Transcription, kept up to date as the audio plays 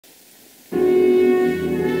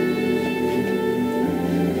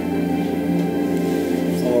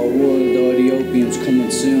Sessions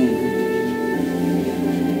coming soon.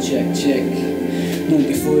 Check, check.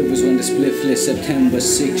 95 was when the split flit. September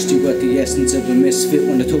 6th, you got the essence of a misfit.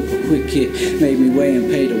 When I took a quick hit, made me weigh and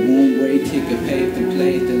paid a one-way ticket. Paved and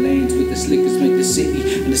played the lanes with the slickers, make the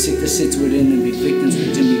city and the sick that sits within and be victims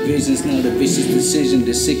with Jimmy visions. Now the vicious decision,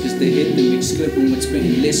 the sickest the hit, the mix clipping with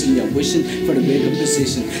spitting. Listen, you're wishing for the bigger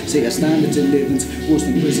position. Say our standards of living's worse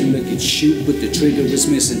than prison. Look at shoot, but the trigger is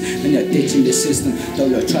missing. And you're ditching the system, though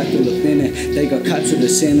you're trapped all up in it. They got captured the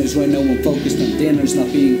sinners, right now I'm focused on dinners. Not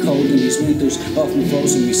being cold in these winters, often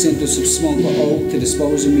frozen me. Symptoms of smoke or oak to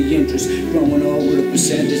dispose of me interest. Growing all with a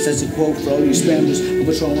percentage, that's a quote for all you spenders.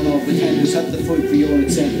 Overthrowing all pretenders, have to fight for your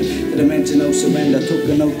incentive. The dimension no surrender, took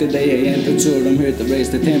a note the day I entered. Sure, I'm here to raise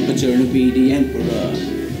the temperature and be the emperor.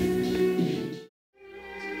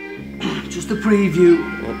 Just a preview.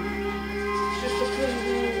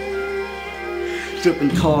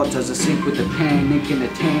 Dripping thoughts as I sink with the pain, ink and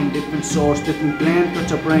attain different source, different blend,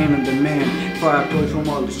 touch your brain and the man. Far away from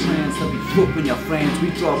all the strands that be flipping your friends.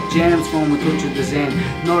 We drop gems from a touch of the zen.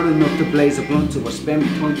 Not enough to blaze a blunt, so I spend me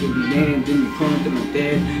time to be named. In the front and I'm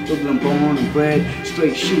dead, Dublin born and bred.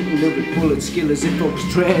 Straight shooting lyric bullet skill as if I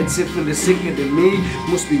was dread. Syphilis sicker than me,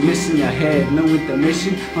 must be missing your head. No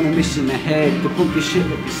intermission, on a mission ahead. To pump your shit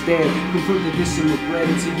like a stair. Confront the distant with bread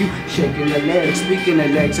and see you shaking the legs. Speaking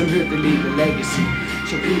of legs, I'm here to leave a legacy.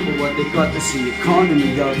 Show people what they got to see.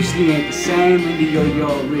 Economy obviously ain't the same in the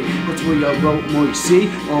yo-yo-rig. That's where y'all wrote my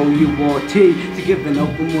C-O-U-R-T. To give an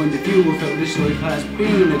open-minded view of how this life has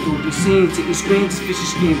been. It will be seen, taking screens, fishy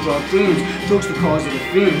scheme, draw dreams. Drugs the cause of the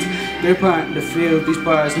fiends. They're part in the field, these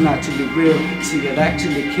bars naturally real. See it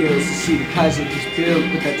actually kills to see the casualties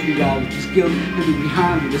build. But that's reality's guilt, and we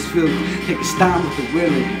handle this filth. Take a stand with the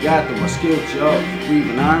will and the art of our skill job. We have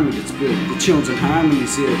an army that's built, the tunes and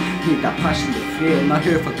harmonies here. Need that passion to feel, not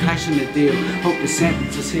here for cash in the deal. Hope the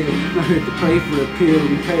sentence is here, not here to pray for appeal.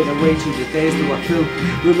 We pay the way through the days that were filled.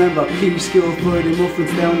 Remember peace, skill, Friday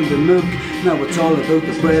muffins down in the milk. Now it's all about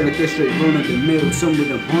the bread like this straight run of the mill. Some of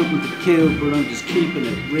them hunting to kill, but I'm just keeping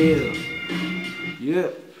it real. Yeah.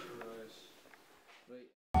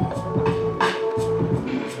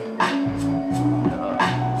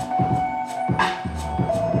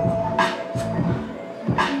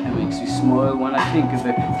 It makes me smile when I think of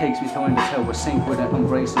it. Takes me time to tell we're sync with it.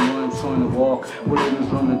 Embracing where I'm trying to walk. What I was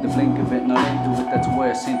running the blink of it, not into it. That's why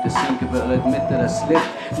I seem to sink of it. I'll admit that I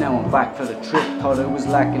slipped. Now I'm back for the trip. Thought I was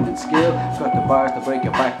lacking in skill. Got the bars to break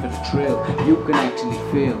it back for the trail. You can actually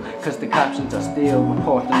feel, cause the captions are still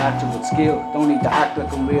reporting natural skill. Don't need to act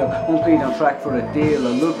like I'm real. Won't be on track for a deal.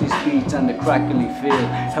 I love these beats and the crackly feel.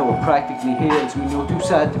 How it practically heals. We know too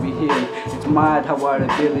sad to be healed. It's mad how our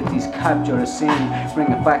abilities capture a scene. Bring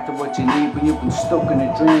it back to what you need when you've been stuck in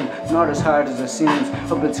a dream. Not as hard as it seems.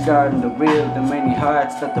 I've been scarred in the real. The many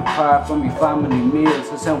hearts that depart from your family meals.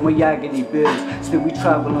 That's how my agony builds. Still we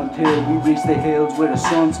travel until we reach the hills where the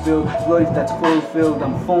sun's filled. Life that's fulfilled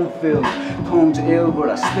and fun-filled. Tongue's ill, but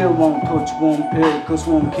I still won't touch one pill. Cause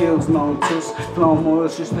one kills, no tuss. Flown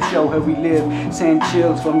miles just to show how we live. Send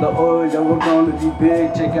chills from the oil, yeah, we're gonna be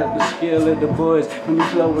big. Check out the skill of the boys. When we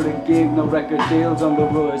flow with a gig, no record deals on the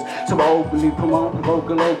rise. So I openly promoting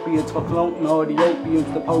vocal opiates for floating all the opiums.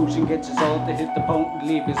 The potion gets us all to hit the potent,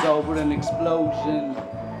 leave us over an explosion.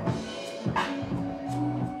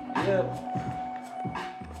 Yep.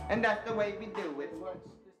 And that's the way we do it.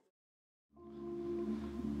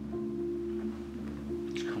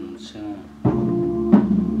 It's coming soon.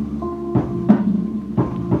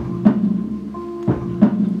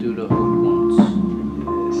 Do the hook once.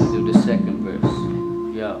 Yes. Do the second verse.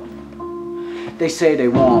 Yo. They say they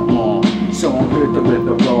want more, so I'm here to rip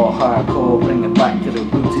it raw, hardcore, bring it back to the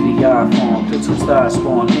roots of the art form. Till some stars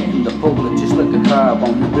spawn, hitting the public just like a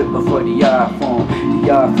carbon. We rip before the art form. The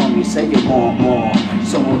art form, you say you want more,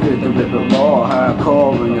 so I'm here to rip it raw,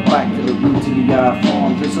 hardcore, bring it back to the roots of the art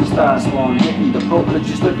form. Till some stars spawn, hitting the public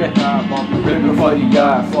just like a carbon. We rip before the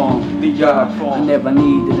art form, the art form. I never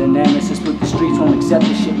needed a nemesis, but the streets won't accept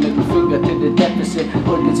this shit. Middle finger to the deficit,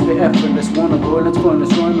 but it's bit effortless. One of violence,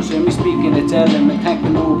 violence, rhymes, hear me speaking, it's element,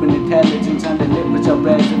 tanking moving intelligence and the literature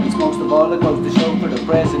resonance. Most of all, it goes to show for the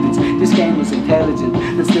presidents. This game was intelligent,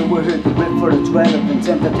 and still we're here to rip for its relevance.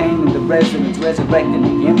 Entertaining the residents, resurrecting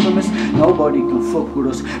the infamous. Nobody can fuck with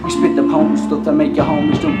us. We spit the potent stuff that make your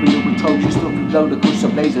homies jump in your atrocious stuff. We blow the kush,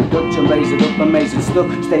 blaze a Dutch and raise it up, amazing stuff.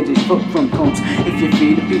 Stages fuck from cunts. If you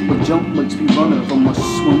feel the people jump, makes be running from us.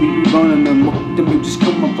 When we be running them up, the music's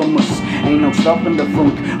coming from us. Ain't no stopping the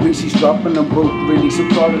funk. Reese's dropping the book, release a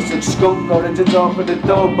product such skunk. Origins off of the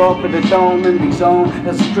dog, off of the dome in the zone.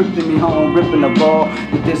 There's a kryptonite home, ripping the raw,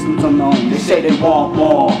 the distance unknown. They say they want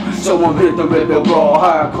more, so I'm here to rip it raw,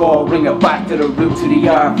 hardcore. Bring it back to the root, to the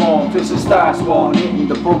art form. Fix a star spawn, hitting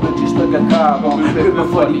the bullet just like a carbon.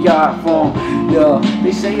 Ripping for the art form. Yeah,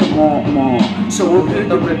 they say I want more, so I'm here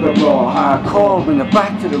to rip it raw, hardcore. Bring it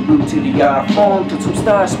back to the root, to the art form. Till some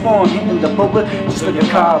stars spawn, hitting the bullet just like a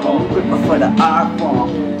carbon. Ripping for the art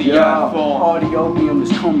form. The art form. All the opium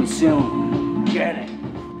is coming soon. Get it.